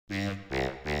Picture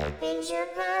birds. Picture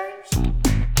birds.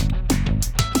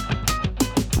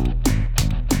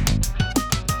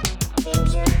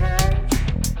 Picture birds.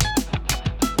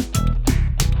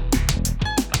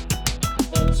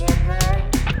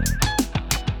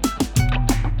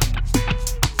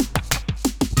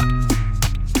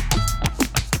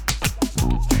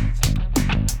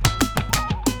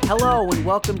 Hello and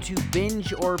welcome to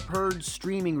Binge or Purge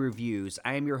Streaming Reviews.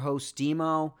 I am your host,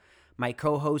 Demo. My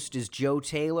co-host is Joe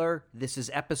Taylor. This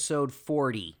is episode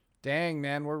 40. Dang,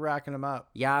 man, we're racking them up.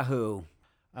 Yahoo.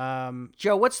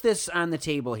 Joe, what's this on the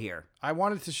table here? I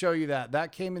wanted to show you that.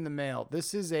 That came in the mail.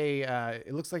 This is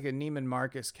it looks like a Neiman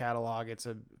Marcus catalog. It's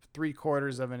a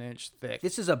 3/4 of an inch thick.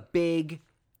 This is a big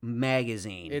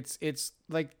magazine. It's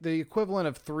like the equivalent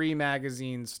of 3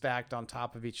 magazines stacked on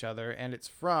top of each other, and it's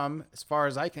from, as far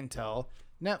as I can tell,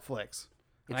 Netflix.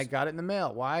 And I got it in the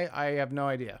mail. Why? I have no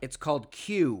idea. It's called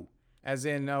Q. As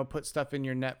in, put stuff in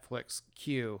your Netflix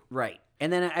queue. Right.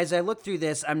 And then as I look through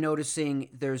this, I'm noticing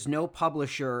there's no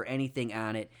publisher or anything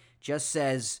on it. Just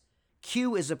says,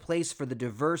 Q is a place for the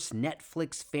diverse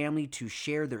Netflix family to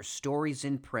share their stories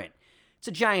in print. It's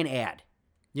a giant ad.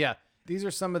 Yeah. These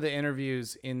are some of the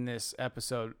interviews in this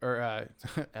episode, or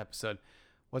episode.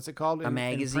 What's it called? A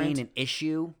magazine, an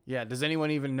issue. Yeah. Does anyone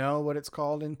even know what it's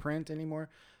called in print anymore?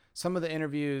 Some of the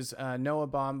interviews, Noah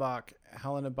Baumbach,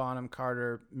 Helena Bonham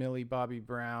Carter, Millie Bobby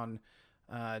Brown,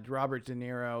 Robert De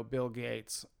Niro, Bill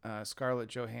Gates, Scarlett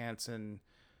Johansson,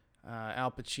 Al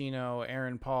Pacino,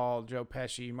 Aaron Paul, Joe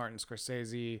Pesci, Martin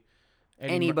Scorsese,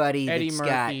 Anybody Eddie that's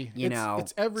Murphy. got,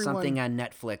 it's everyone, something on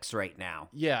Netflix right now.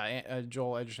 Yeah,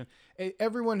 Joel Edgerton.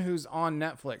 Everyone who's on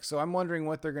Netflix. So I'm wondering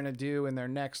what they're going to do in their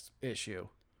next issue.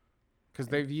 Because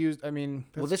they've used,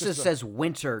 Well, this says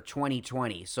winter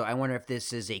 2020, so I wonder if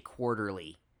this is a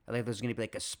quarterly. I think there's going to be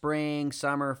like a spring,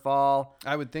 summer, fall.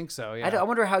 I would think so, yeah. I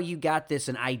wonder how you got this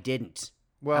and I didn't.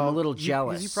 Well, I'm a little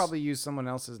jealous. You probably used someone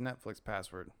else's Netflix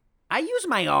password. I use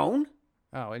my own.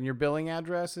 Oh, and your billing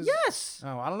address is? Yes.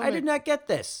 Oh, I don't know. I did not get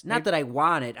this. Not that I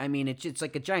want it. I mean, it's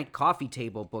like a giant coffee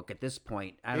table book at this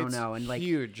point. I don't know. And like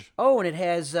huge. Oh, and it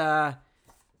has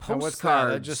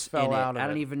postcards That just fell in it. out of I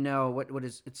don't it. even know what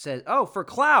is it says. Oh, for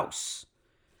Klaus.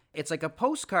 It's like a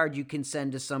postcard you can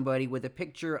send to somebody with a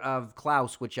picture of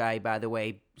Klaus, which I, by the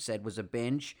way, said was a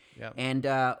binge. Yep. And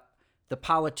The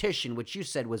Politician, which you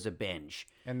said was a binge.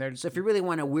 And So if you really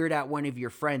want to weird out one of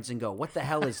your friends and go, what the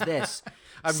hell is this?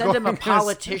 I'm Send them a going to-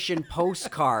 Politician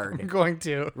postcard, I'm going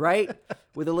to. right?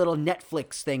 With a little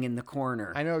Netflix thing in the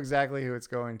corner. I know exactly who it's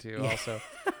going to also.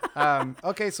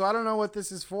 Okay, so I don't know what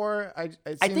this is for. I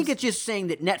think it's just saying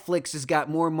that Netflix has got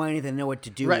more money than they know what to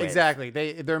do right, with. exactly.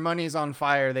 Their money's on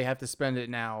fire. They have to spend it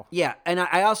now. Yeah, and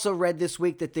I also read this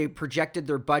week that they projected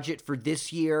their budget for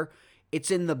this year. It's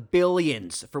in the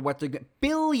billions for what they're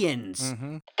billions.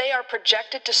 Mm-hmm. They are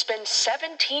projected to spend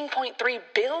 $17.3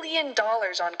 billion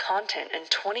on content in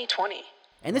 2020.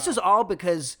 And this is all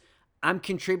because I'm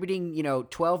contributing,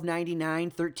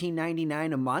 $12.99,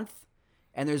 $13.99 a month,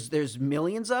 and there's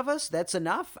millions of us. That's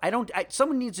enough.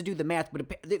 Someone needs to do the math,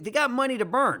 but they got money to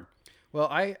burn. Well,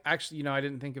 I actually, I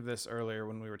didn't think of this earlier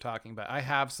when we were talking, but I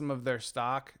have some of their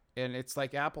stock, and it's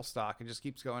like Apple stock. It just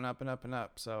keeps going up and up and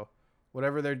up. So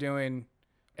whatever they're doing,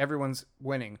 everyone's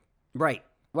winning. Right.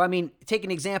 Well, I mean, take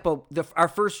an example. Our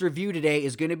first review today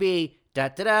is going to be a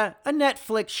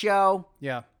Netflix show.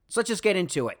 Yeah. So let's just get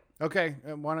into it. Okay.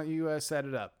 Why don't you set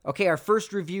it up? Okay, our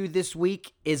first review this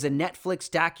week is a Netflix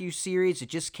docuseries. It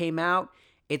just came out.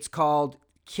 It's called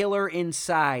Killer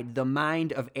Inside: The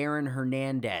Mind of Aaron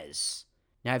Hernandez.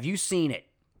 Now, have you seen it?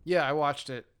 Yeah, I watched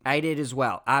it. I did as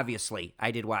well. Obviously,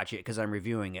 I did watch it because I'm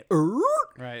reviewing it.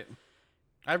 Right.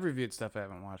 I've reviewed stuff I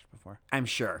haven't watched before. I'm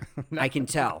sure. I can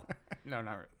tell. No,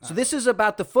 not really. So this is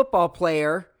about the football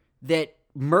player that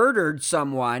murdered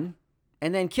someone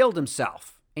and then killed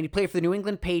himself. And he played for the New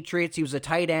England Patriots. He was a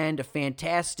tight end, a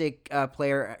fantastic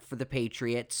player for the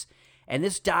Patriots. And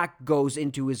this doc goes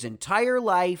into his entire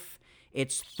life.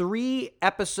 It's 3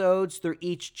 episodes. They're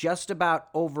each just about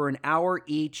over an hour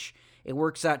each. It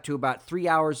works out to about 3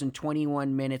 hours and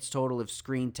 21 minutes total of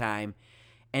screen time.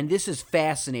 And this is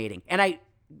fascinating. And I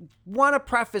want to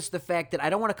preface the fact that I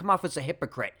don't want to come off as a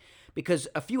hypocrite, because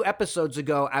a few episodes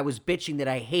ago I was bitching that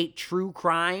I hate true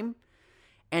crime,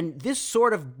 and this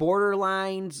sort of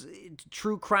borderlines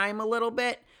true crime a little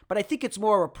bit, but I think it's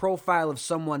more a profile of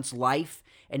someone's life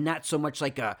and not so much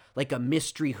like a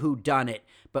mystery whodunit,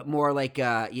 but more like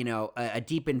a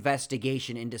deep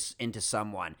investigation into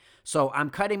someone. So I'm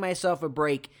cutting myself a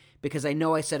break because I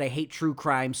know I said I hate true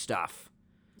crime stuff.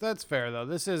 That's fair though.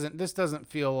 This doesn't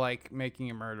feel like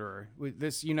Making a Murderer.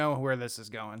 This, you know where this is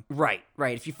going. Right.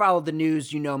 If you follow the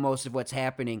news, you know most of what's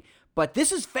happening. But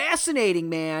this is fascinating,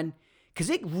 man, because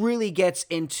it really gets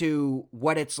into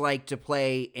what it's like to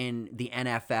play in the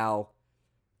NFL.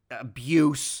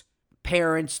 Abuse,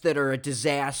 parents that are a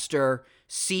disaster,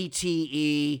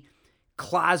 CTE,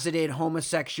 closeted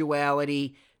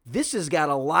homosexuality. This has got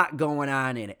a lot going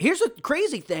on in it. Here's a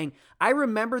crazy thing. I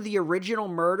remember the original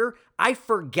murder. I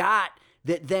forgot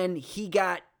that then he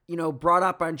got, brought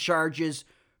up on charges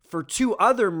for 2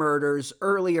 other murders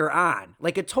earlier on.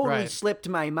 Like, it totally slipped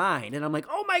my mind. And I'm like,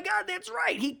 oh my God, that's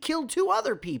right. He killed 2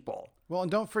 other people. Well,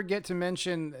 and don't forget to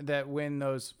mention that when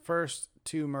those first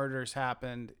 2 murders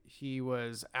happened, he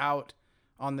was out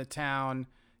on the town.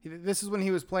 This is when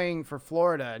he was playing for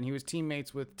Florida, and he was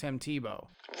teammates with Tim Tebow.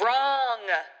 Wrong.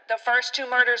 The first 2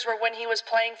 murders were when he was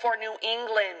playing for New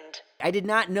England. I did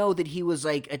not know that he was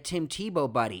like a Tim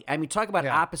Tebow buddy. I mean, talk about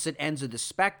opposite ends of the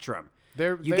spectrum.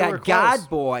 They got were God close.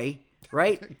 Boy,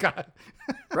 right? God.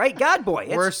 Right? God Boy.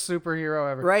 It's- Worst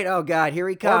superhero ever. Right? Oh, God, here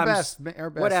he comes. Or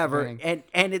best whatever. thing.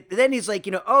 And then he's like,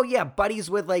 oh, yeah, buddies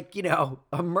with like,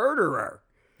 a murderer.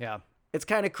 Yeah. It's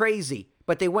kind of crazy.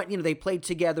 But they went, they played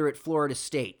together at Florida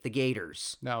State, the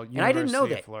Gators. No, and I didn't know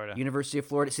University that. of Florida. University of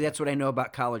Florida. See, that's what I know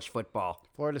about college football.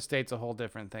 Florida State's a whole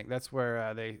different thing. That's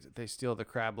where they steal the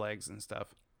crab legs and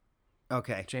stuff.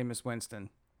 Okay. Jameis Winston.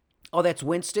 Oh, that's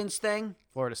Winston's thing?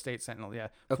 Florida State Sentinel, yeah.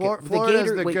 Okay,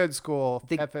 Florida's the wait, good school.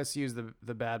 the- FSU's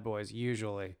the bad boys,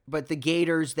 usually. But the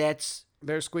Gators, that's...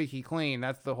 They're squeaky clean.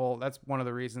 That's one of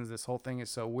the reasons this whole thing is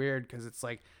so weird, because it's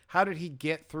like, how did he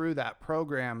get through that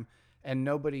program and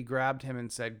nobody grabbed him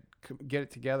and said, get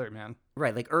it together, man?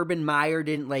 Right, like Urban Meyer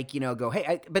didn't go,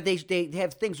 hey, but they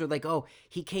have things where like, oh,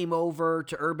 he came over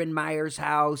to Urban Meyer's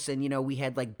house and, we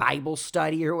had like Bible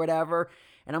study or whatever.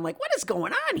 And I'm like, what is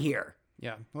going on here?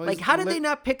 Yeah. Well, Like, how did they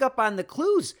not pick up on the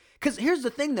clues? Because here's the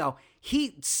thing, though.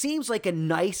 He seems like a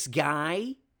nice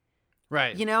guy.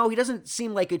 Right. He doesn't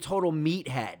seem like a total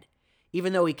meathead,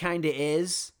 even though he kind of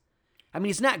is. I mean,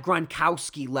 he's not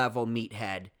Gronkowski level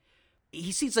meathead.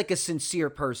 He seems like a sincere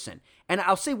person. And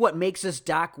I'll say what makes this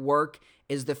doc work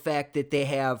is the fact that they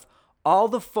have all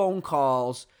the phone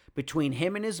calls between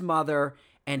him and his mother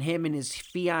and him and his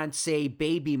fiancee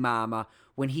baby mama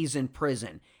when he's in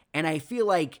prison. And I feel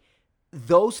like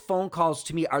those phone calls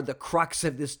to me are the crux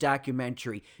of this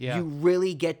documentary. Yeah. You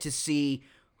really get to see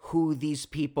who these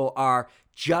people are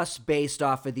just based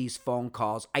off of these phone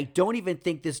calls. I don't even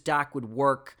think this doc would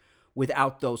work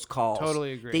without those calls.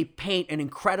 Totally agree. They paint an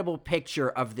incredible picture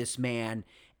of this man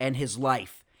and his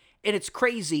life. And it's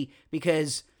crazy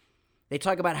because they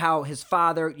talk about how his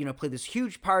father, played this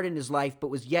huge part in his life, but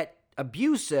was yet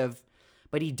abusive.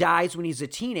 But he dies when he's a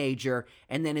teenager.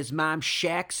 And then his mom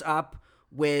shacks up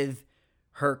with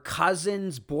her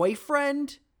cousin's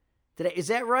boyfriend. Is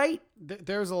that right?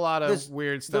 There's a lot of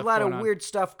weird stuff. There's a lot going of on. weird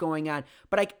stuff going on.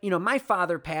 But my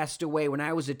father passed away when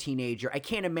I was a teenager. I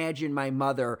can't imagine my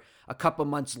mother a couple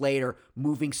months later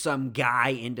moving some guy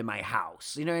into my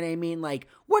house. You know what I mean? Like,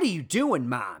 what are you doing,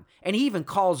 Mom? And he even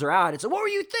calls her out and says, "What were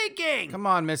you thinking?" Come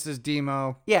on, Mrs.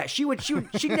 Demo. Yeah, she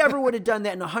never would have done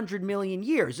that in 100 million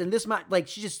years. And this might, like,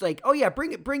 she's just like, oh yeah,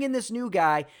 bring in this new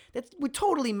guy that would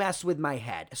totally mess with my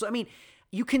head. So I mean,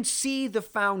 you can see the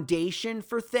foundation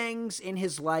for things in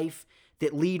his life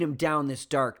that lead him down this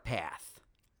dark path.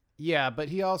 Yeah, but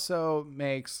he also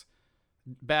makes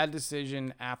bad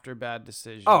decision after bad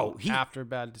decision. After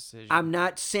bad decision. I'm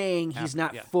not saying he's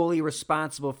not fully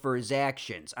responsible for his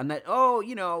actions. I'm not,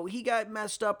 he got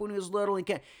messed up when he was little.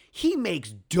 He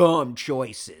makes dumb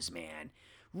choices, man.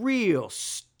 Real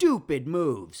stupid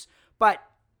moves. But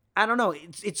I don't know.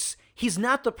 He's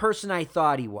not the person I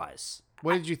thought he was.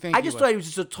 What did you think? I just thought he was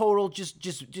just a total just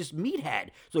meathead.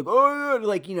 It's like, oh,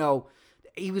 like,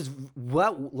 he was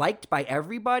liked by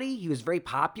everybody. He was very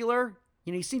popular.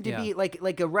 He seemed to be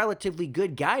like a relatively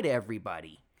good guy to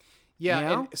everybody.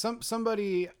 Yeah, and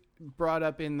somebody brought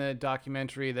up in the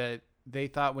documentary that they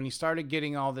thought when he started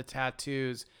getting all the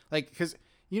tattoos, like, because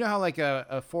you know how like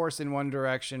a force in one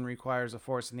direction requires a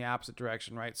force in the opposite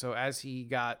direction, right? So as he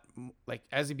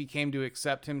became to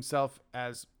accept himself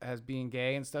as being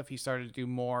gay and stuff, he started to do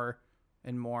more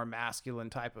and more masculine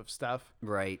type of stuff.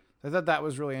 Right. I thought that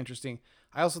was really interesting.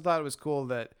 I also thought it was cool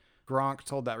that Gronk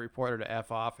told that reporter to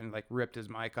F off and like ripped his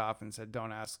mic off and said,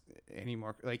 "Don't ask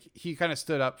anymore." Like, he kind of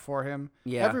stood up for him.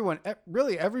 Yeah.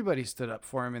 Everybody stood up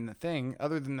for him in the thing,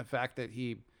 other than the fact that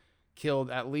he killed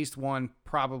at least one,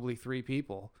 probably 3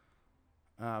 people.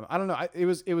 I don't know. It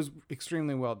was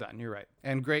extremely well done. You're right.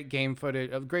 And great game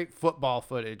footage, great football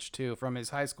footage too, from his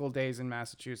high school days in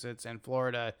Massachusetts and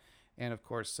Florida. And of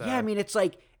course, yeah, I mean, it's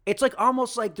like It's like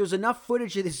almost like there's enough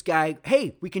footage of this guy.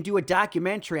 Hey, we can do a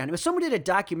documentary on him. If someone did a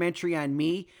documentary on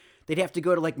me, they'd have to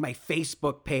go to like my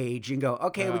Facebook page and go,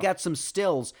 okay, we Oh. got some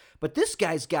stills. But this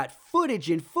guy's got footage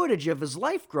and footage of his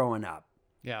life growing up.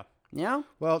 Yeah. You know?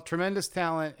 Well, tremendous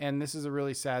talent, and this is a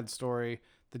really sad story.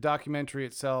 The documentary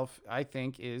itself, I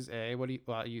think, is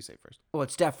well, you say first. Well,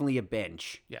 it's definitely a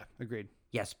binge. Yeah, agreed.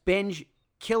 Yes, binge.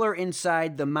 Killer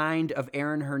Inside the Mind of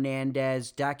Aaron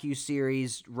Hernandez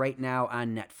docuseries right now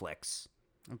on Netflix.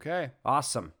 Okay.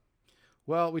 Awesome.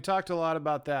 Well, we talked a lot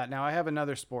about that. Now I have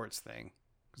another sports thing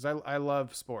because I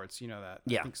love sports. You know that.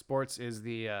 Yeah. I think sports is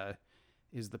the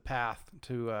path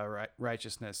to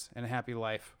righteousness and a happy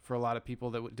life for a lot of people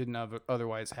that didn't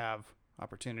otherwise have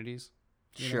opportunities.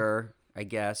 You know? Sure, I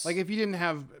guess. Like if you didn't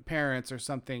have parents or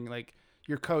something, like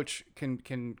your coach can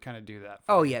kind of do that.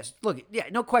 Oh, yes. Look, yeah,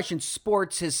 no question.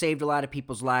 Sports has saved a lot of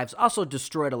people's lives, also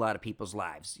destroyed a lot of people's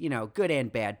lives, you know, good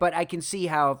and bad. But I can see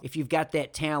how if you've got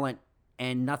that talent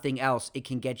and nothing else, it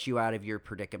can get you out of your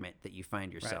predicament that you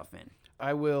find yourself in.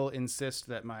 I will insist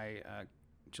that my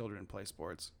children play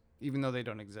sports, even though they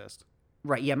don't exist.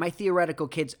 Right, yeah, my theoretical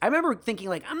kids, I remember thinking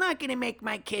like, I'm not going to make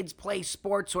my kids play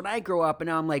sports when I grow up. And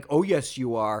now I'm like, oh, yes,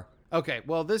 you are. Okay,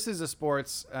 well, this is a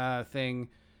sports thing.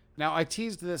 Now, I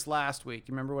teased this last week.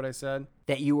 You remember what I said?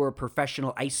 That you were a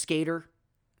professional ice skater.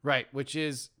 Right, which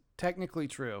is technically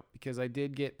true because I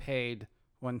did get paid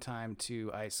one time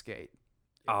to ice skate.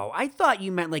 Oh, I thought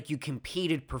you meant like you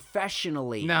competed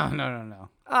professionally. No.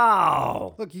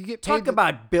 Oh. Look, you get paid. Talk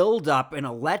about build up and a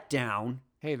letdown.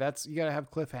 Hey, you got to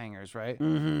have cliffhangers, right?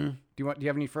 Mm-hmm. Do you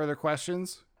have any further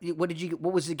questions? What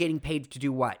was it getting paid to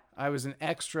do what? I was an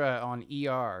extra on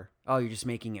ER. Oh, you're just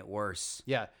making it worse.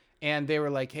 Yeah. And they were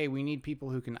like, hey, we need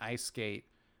people who can ice skate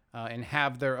and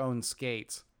have their own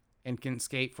skates and can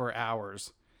skate for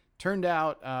hours. Turned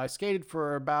out I skated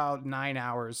for about 9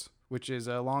 hours, which is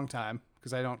a long time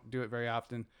because I don't do it very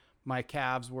often. My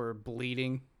calves were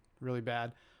bleeding really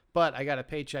bad, but I got a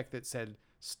paycheck that said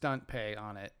stunt pay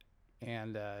on it,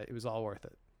 and it was all worth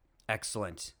it.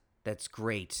 Excellent. That's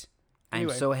great.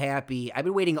 Anyway. I'm so happy. I've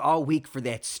been waiting all week for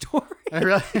that story. I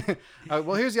really,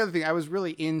 well, here's the other thing. I was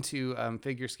really into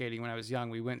figure skating when I was young.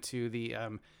 We went to the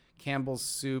Campbell's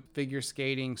Soup figure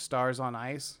skating Stars on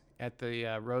Ice at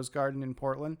the Rose Garden in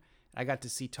Portland. I got to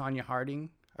see Tanya Harding.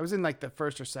 I was in like the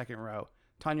first or second row.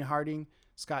 Tanya Harding,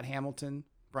 Scott Hamilton,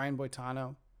 Brian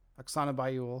Boitano, Oksana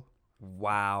Bayul.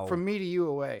 Wow. From me to you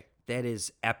away. That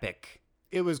is epic.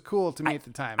 It was cool to me at the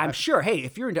time. I'm sure. Hey,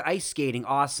 if you're into ice skating,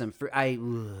 awesome.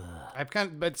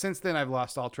 But since then I've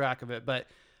lost all track of it. But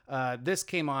this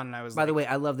came on and I was By the way,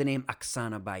 I love the name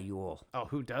Oksana Bayul. oh,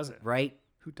 who doesn't? Right?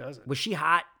 Who doesn't? Was she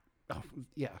hot? Oh,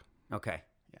 yeah. Okay.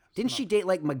 Yeah. Didn't she date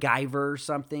like MacGyver or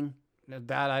something?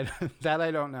 That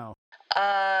I don't know.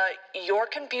 You're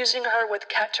confusing her with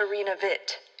Katarina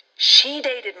Witt. She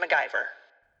dated MacGyver.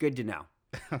 Good to know.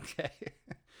 Okay.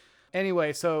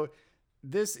 Anyway, so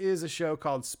this is a show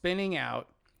called Spinning Out.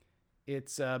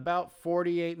 It's about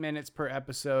 48 minutes per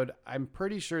episode. I'm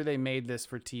pretty sure they made this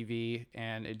for TV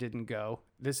and it didn't go.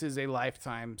 This is a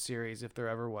Lifetime series if there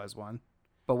ever was one.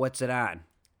 But what's it on?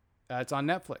 It's on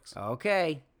Netflix.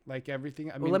 Okay. Like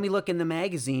everything. I Well, let me look in the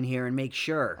magazine here and make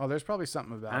sure. Oh, there's probably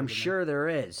something about it. I'm in there. sure there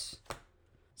is.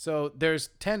 So there's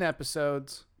 10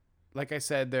 episodes. Like I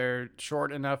said, they're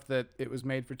short enough that it was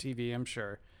made for TV, I'm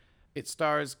sure. It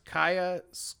stars Kaya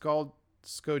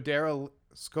Scodell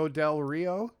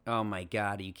Rio. Oh my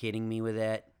God, are you kidding me with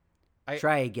that? I-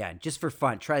 Try again, just for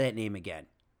fun. Try that name again.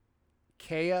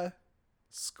 Kaya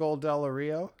Scodell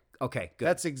Rio. Okay, good.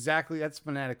 That's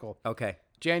phonetical. Okay.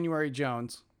 January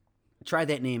Jones. Try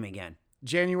that name again.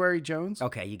 January Jones.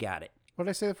 Okay, you got it. What did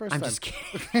I say the first I'm time? just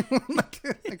kidding.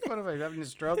 Like, what am I having a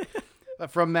stroke?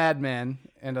 From Mad Men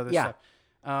and other Yeah.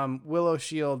 stuff. Willow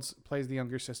Shields plays the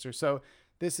younger sister. So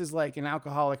this is like an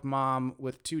alcoholic mom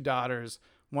with two daughters.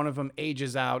 One of them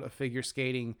ages out of figure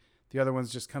skating. The other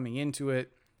one's just coming into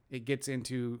it. It gets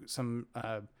into some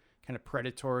kind of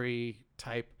predatory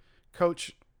type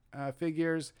coach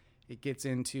figures. It gets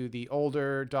into the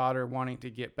older daughter wanting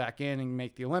to get back in and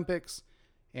make the Olympics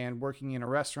and working in a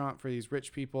restaurant for these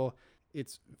rich people.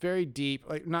 It's very deep,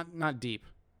 like not deep.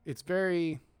 It's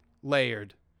very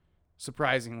layered,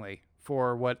 surprisingly,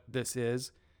 for what this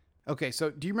is. Okay, so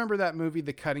do you remember that movie,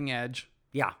 The Cutting Edge,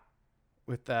 Yeah.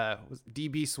 with was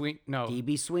DB Sweeney? No.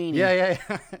 DB Sweeney. Yeah.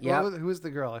 Yep. Who was the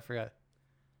girl? I forgot.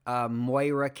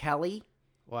 Moira Kelly.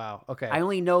 Wow. Okay. I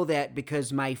only know that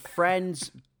because my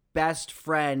friend's best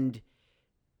friend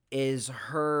is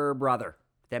her brother.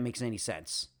 If that makes any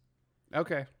sense.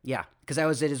 Okay. Yeah, because I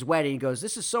was at his wedding. He goes,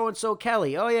 "This is so and so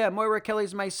Kelly." Oh yeah, Moira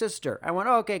Kelly's my sister. I went,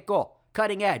 "Oh, okay, cool."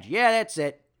 Cutting Edge. Yeah, that's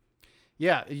it.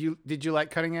 Yeah. Did you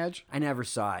like Cutting Edge? I never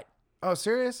saw it. Oh,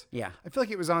 serious? Yeah. I feel like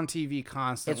it was on TV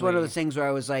constantly. It's one of those things where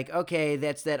I was like, okay,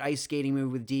 that's that ice skating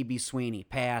movie with D.B. Sweeney.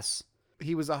 Pass.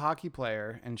 He was a hockey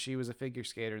player and she was a figure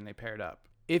skater, and they paired up.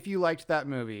 If you liked that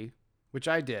movie, which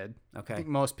I did, Okay. I think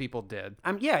most people did,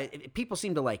 People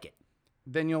seem to like it.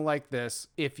 then you'll like this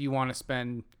if you want to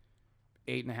spend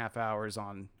 8.5 hours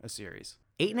on a series.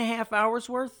 8.5 hours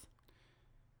worth?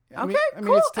 I mean, Okay, I mean,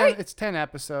 cool. it's 10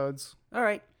 episodes. All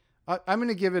right. I'm going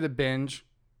to give it a binge.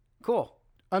 Cool.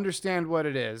 Understand what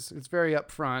it is. It's very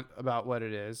upfront about what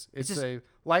it is. It's just- a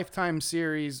Lifetime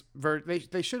series.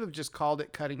 They should have just called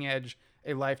it Cutting Edge,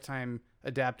 a Lifetime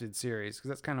adapted series, because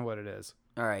that's kind of what it is.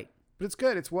 All right. But it's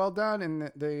good. It's well done,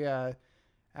 and the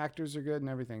actors are good and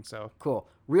everything. So Cool.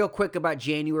 Real quick about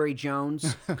January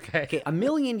Jones. okay. Okay, a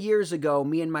million years ago,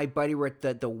 me and my buddy were at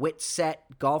the Whitsett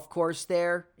golf course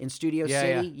there in Studio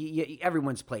Yeah, City.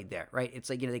 Everyone's played there, right? It's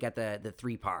like, they got the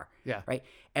 3-par. Yeah. Right?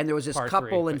 And there was this Par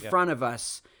couple 3, in but yeah. front of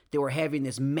us that were having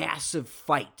this massive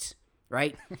fight,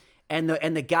 right? and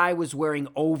the guy was wearing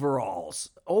overalls.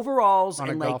 On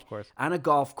a and golf course. on a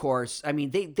golf course. I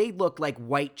mean, they look like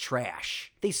white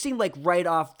trash. They seemed like right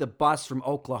off the bus from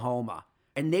Oklahoma.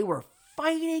 And they were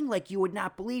fighting like you would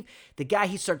not believe. The guy,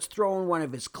 he starts throwing one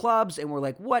of his clubs, and we're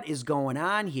like, what is going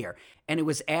on here? And it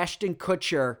was Ashton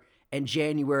Kutcher and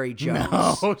January Jones.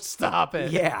 Oh, stop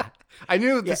it. Yeah. I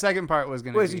knew the second part was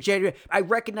going to Was be. it January? I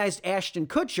recognized Ashton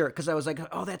Kutcher because I was like,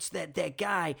 oh, that's that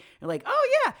guy. And like, oh,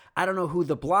 yeah. I don't know who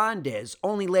the blonde is.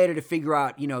 Only later to figure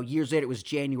out, years later, it was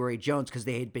January Jones because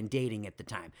they had been dating at the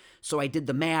time. So I did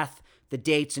the math, the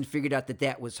dates, and figured out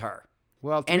that was her.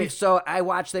 Well, So I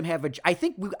watched them have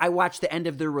I watched the end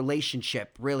of their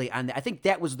relationship really I think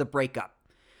that was the breakup,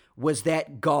 was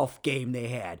that golf game they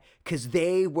had, because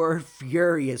they were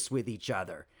furious with each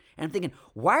other. And I'm thinking,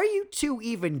 why are you two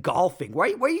even golfing?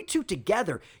 Why are you two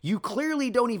together? You clearly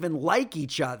don't even like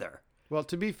each other. well,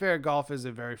 to be fair, golf is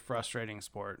a very frustrating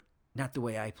sport. Not the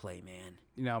way I play,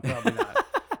 man. Probably not.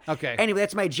 Okay. Anyway,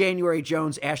 that's my January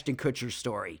Jones, Ashton Kutcher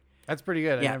story. That's pretty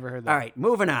good. I Yeah. never heard that. All right,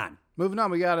 moving on. Moving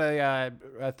on, we got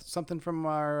something from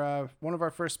our one of our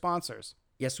first sponsors.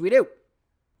 Yes, we do.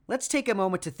 Let's take a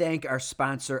moment to thank our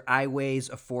sponsor, Eyeways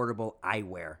Affordable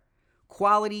Eyewear.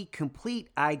 Quality, complete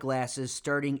eyeglasses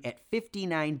starting at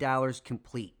 $59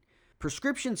 complete.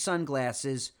 Prescription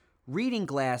sunglasses, reading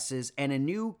glasses, and a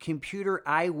new computer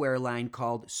eyewear line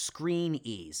called Screen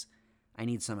Ease. I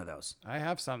need some of those. I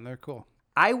have some. They're cool.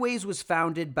 Eyeways was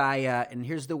founded by, and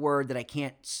here's the word that I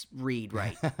can't read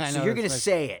right. I So know, you're that's going to like-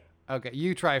 say it. Okay,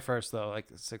 you try first though, like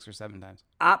 6 or 7 times.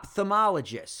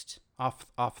 Ophthalmologist.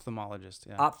 Ophthalmologist.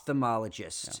 Yeah.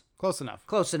 Ophthalmologist. Close enough.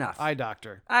 Close enough. Eye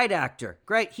doctor. Eye doctor.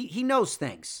 Great. He knows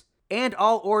things. And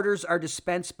all orders are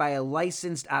dispensed by a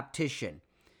licensed optician.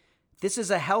 This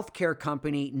is a healthcare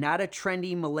company, not a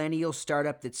trendy millennial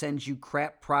startup that sends you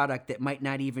crap product that might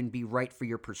not even be right for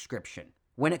your prescription.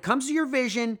 When it comes to your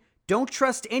vision, don't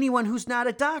trust anyone who's not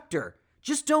a doctor.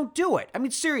 Just don't do it. I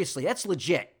mean, seriously, that's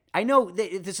legit. I know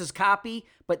that this is copy,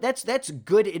 but that's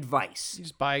good advice. You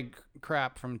just buy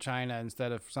crap from China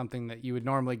instead of something that you would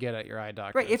normally get at your eye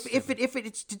doctor. Right. If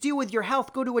it's to do with your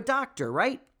health, go to a doctor,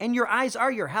 right? And your eyes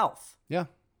are your health. Yeah.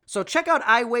 So check out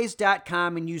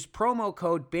eyeways.com and use promo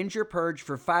code BingerPurge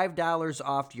for $5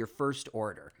 off your first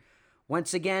order.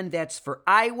 Once again, that's for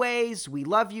Eyeways. We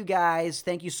love you guys.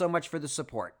 Thank you so much for the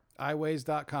support.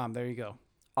 Eyeways.com. There you go.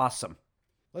 Awesome.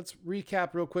 Let's recap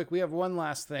real quick. We have one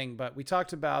last thing, but we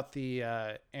talked about the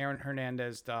Aaron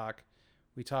Hernandez doc.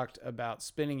 We talked about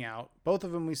Spinning Out. Both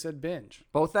of them we said binge.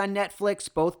 Both on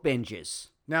Netflix, both binges.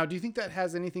 Now, do you think that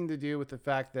has anything to do with the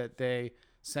fact that they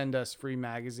send us free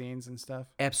magazines and stuff?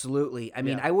 Absolutely. I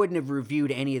mean, Yeah. I wouldn't have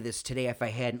reviewed any of this today if I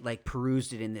hadn't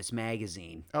perused it in this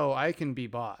magazine. Oh, I can be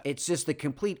bought. It's just the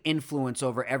complete influence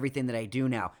over everything that I do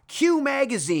now. Q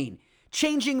Magazine,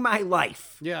 changing my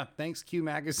life. Yeah, thanks Q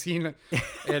Magazine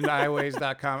and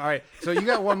eyeways.com. All right, so you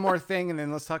got one more thing, and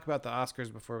then let's talk about the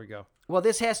Oscars before we go. Well,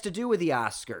 this has to do with the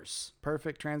Oscars.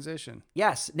 Perfect transition.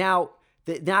 Yes. Now,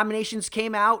 the nominations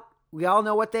came out. We all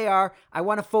know what they are. I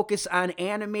want to focus on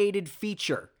animated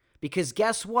feature because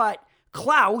guess what?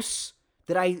 Klaus,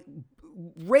 that I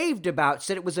raved about,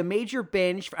 said it was a major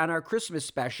binge on our Christmas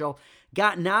special,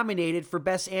 got nominated for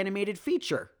Best Animated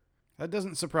Feature. That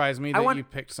doesn't surprise me that you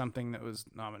picked something that was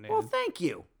nominated. Well, thank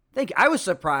you. Thank you. I was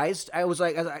surprised. I was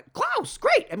like, Klaus,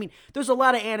 great. I mean, there's a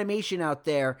lot of animation out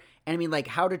there. And I mean, like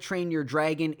How to Train Your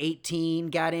Dragon 18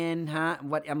 got in, huh?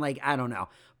 What? I'm like, I don't know.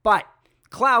 But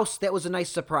Klaus, that was a nice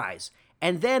surprise.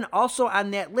 And then also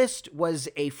on that list was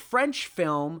a French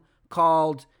film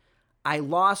called I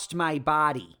Lost My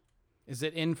Body. Is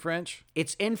it in French?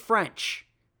 It's in French.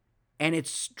 and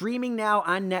it's streaming now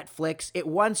on Netflix. It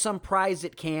won some prize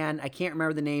at Cannes. I can't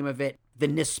remember the name of it. The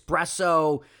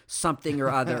Nespresso something or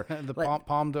other. The Like,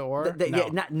 Palme d'Or? yeah,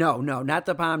 not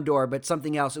the Palme d'Or, but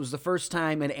something else. It was the first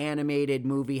time an animated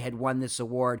movie had won this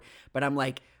award. But I'm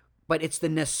like, but it's the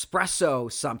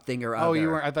Nespresso something or other. Oh, you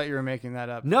were? I thought you were making that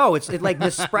up. No, it's like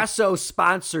Nespresso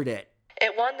sponsored it.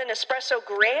 It won the Nespresso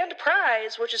Grand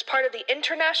Prize, which is part of the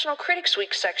International Critics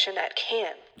Week section at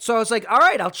Cannes. So I was like, all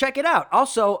right, I'll check it out.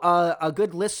 Also, a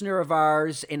good listener of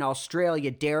ours in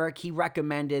Australia, Derek, he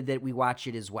recommended that we watch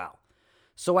it as well.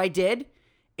 So I did.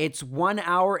 It's 1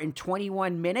 hour and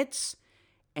 21 minutes.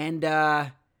 And,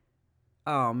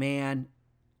 oh man,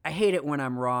 I hate it when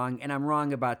I'm wrong. And I'm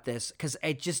wrong about this because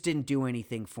it just didn't do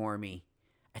anything for me.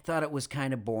 I thought it was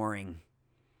kind of boring.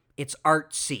 It's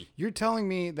artsy. You're telling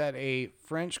me that a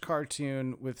French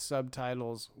cartoon with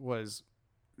subtitles was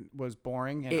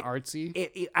boring and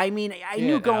artsy? I mean, I Get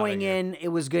knew outta going here. in it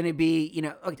was going to be, you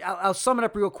know, I'll sum it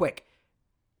up real quick.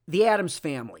 The Addams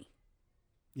Family.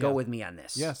 Go Yeah. with me on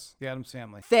this. Yes, the Addams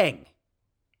Family. Thing.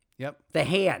 Yep. The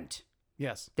hand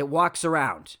Yes. that walks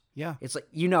around. Yeah. It's like,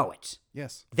 you know it.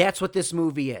 Yes. That's what this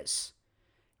movie is.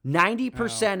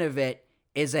 90% of it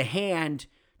is a hand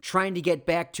trying to get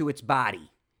back to its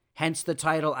body. Hence the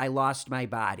title, I Lost My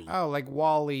Body. Oh, like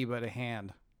Wall-E, but a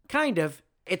hand. Kind of.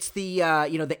 It's the,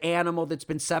 the animal that's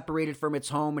been separated from its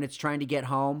home and it's trying to get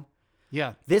home.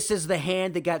 Yeah. This is the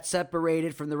hand that got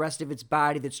separated from the rest of its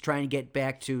body that's trying to get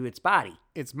back to its body.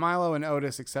 It's Milo and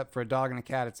Otis, except for a dog and a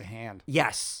cat, it's a hand.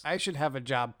 Yes. I should have a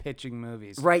job pitching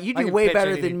movies. Right, you I do can way pitch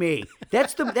better anything. than me.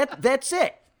 That's that's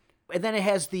it. And then it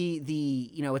has the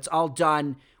it's all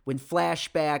done when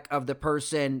flashback of the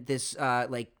person, this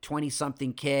like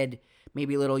 20-something kid,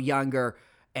 maybe a little younger,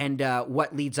 and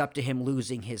what leads up to him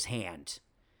losing his hand.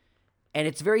 And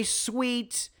it's very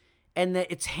sweet, and that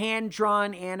it's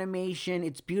hand-drawn animation.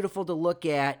 It's beautiful to look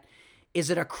at. Is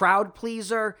it a crowd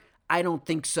pleaser? I don't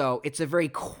think so. It's a very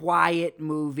quiet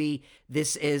movie.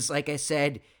 This is, like I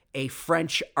said, a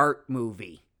French art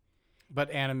movie. But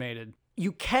animated.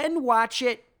 You can watch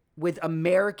it with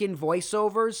American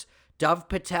voiceovers, Dove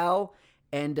Patel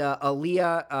and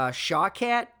Aaliyah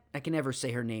Shawkat. I can never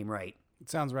say her name right. It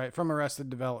sounds right. From Arrested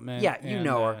Development. Yeah, you and,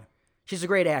 know her. She's a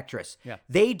great actress. Yeah.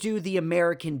 They do the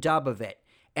American dub of it.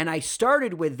 And I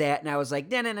started with that, and I was like,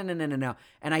 no.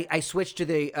 And I switched to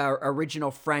the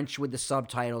original French with the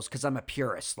subtitles because I'm a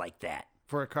purist like that.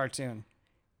 For a cartoon.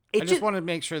 It I just want to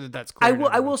make sure that that's I clear. will.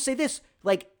 I will say this: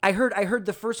 like I heard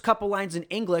the first couple lines in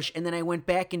English, and then I went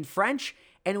back in French,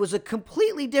 and it was a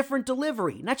completely different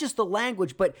delivery. Not just the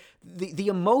language, but the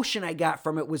emotion I got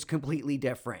from it was completely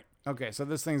different. Okay, so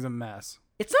this thing's a mess.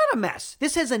 It's not a mess.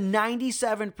 This has a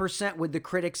 97% with the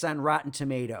critics on Rotten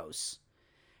Tomatoes.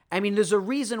 I mean, there's a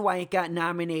reason why it got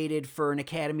nominated for an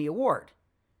Academy Award.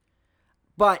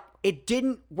 But it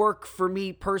didn't work for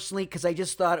me personally because I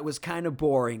just thought it was kind of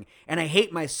boring, and I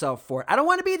hate myself for it. I don't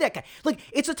want to be that guy. Like,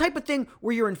 it's a type of thing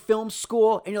where you're in film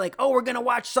school, and you're like, oh, we're going to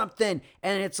watch something.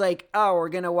 And it's like, oh, we're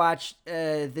going to watch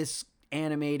this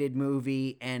animated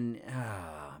movie, and,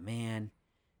 oh, man.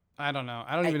 I don't know.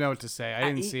 I don't even know what to say. I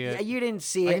didn't see it. You didn't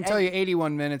see it. I can tell you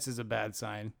 81 minutes is a bad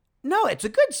sign. No, it's a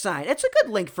good sign. It's a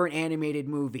good link for an animated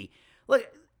movie. Look,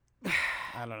 I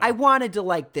don't know. I wanted to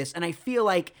like this, and I feel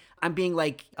like I'm being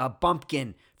like a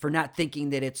bumpkin for not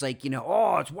thinking that it's like,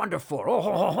 oh, it's wonderful. Oh,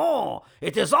 ho, ho, ho.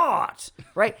 It is art,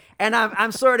 right? And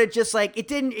I'm sort of just like,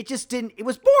 it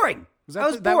was boring.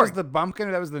 that was boring. the bumpkin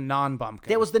or that was the non-bumpkin?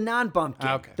 That was the non-bumpkin.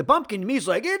 Okay. The bumpkin to me is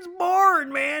like, it's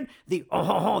boring, man. The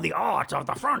art of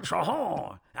the French,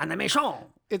 animation.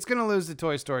 It's going to lose to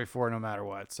Toy Story 4 no matter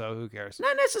what, so who cares?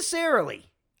 Not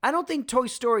necessarily. I don't think Toy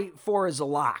Story 4 is a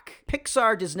lock.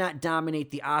 Pixar does not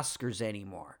dominate the Oscars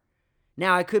anymore.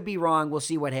 Now, I could be wrong. We'll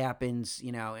see what happens,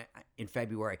 in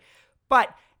February.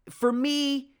 But for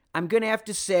me, I'm going to have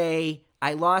to say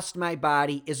I Lost My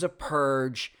Body is a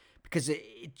purge because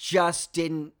it just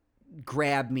didn't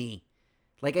grab me.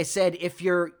 Like I said, if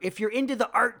you're into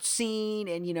the art scene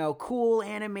and, cool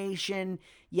animation,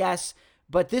 yes.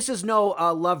 But this is no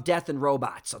Love, Death, and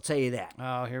Robots. I'll tell you that.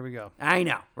 Oh, here we go. I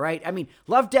know, right? I mean,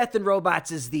 Love, Death, and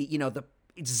Robots is the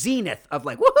zenith of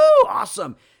like, woohoo,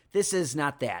 awesome. This is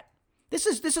not that. This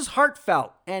is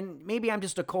heartfelt, and maybe I'm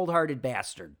just a cold-hearted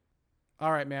bastard.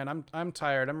 All right, man. I'm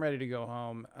tired. I'm ready to go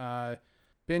home.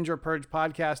 Binge or Purge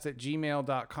podcast at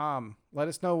gmail.com. Let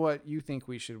us know what you think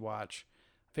we should watch.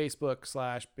 Facebook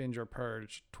 /Binge or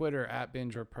Purge. Twitter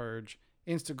 @Binge or Purge.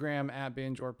 Instagram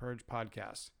 @Binge or Purge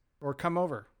podcast. Or come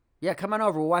over. Yeah, come on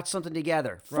over. We'll watch something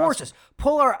together. Force us.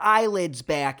 Pull our eyelids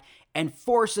back and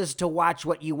force us to watch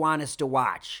what you want us to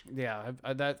watch. Yeah,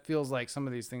 that feels like some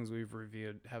of these things we've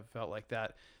reviewed have felt like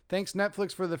that. Thanks,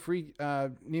 Netflix, for the free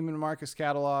Neiman Marcus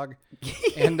catalog.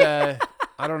 And I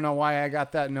don't know why I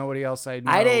got that. Nobody else I know.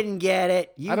 I didn't get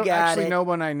it. You I don't got actually it. no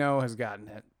one I know has gotten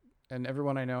it. And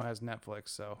everyone I know has Netflix,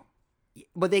 so.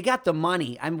 But they got the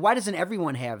money. Why doesn't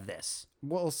everyone have this?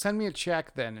 Well, send me a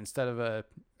check then instead of a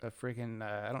freaking.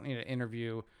 I don't need an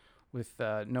interview with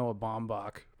Noah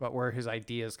Baumbach about where his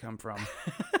ideas come from.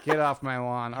 Get off my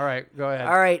lawn. All right, go ahead.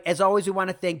 All right. As always, we want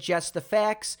to thank Just the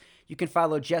Facts. You can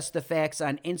follow Just the Facts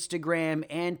on Instagram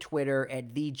and Twitter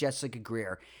at the Jessica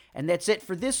Greer. And that's it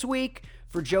for this week.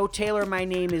 For Joe Taylor, my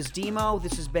name is Demo.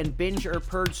 This has been Binge or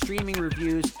Purge Streaming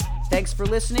Reviews. Thanks for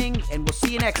listening, and we'll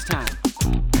see you next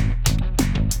time.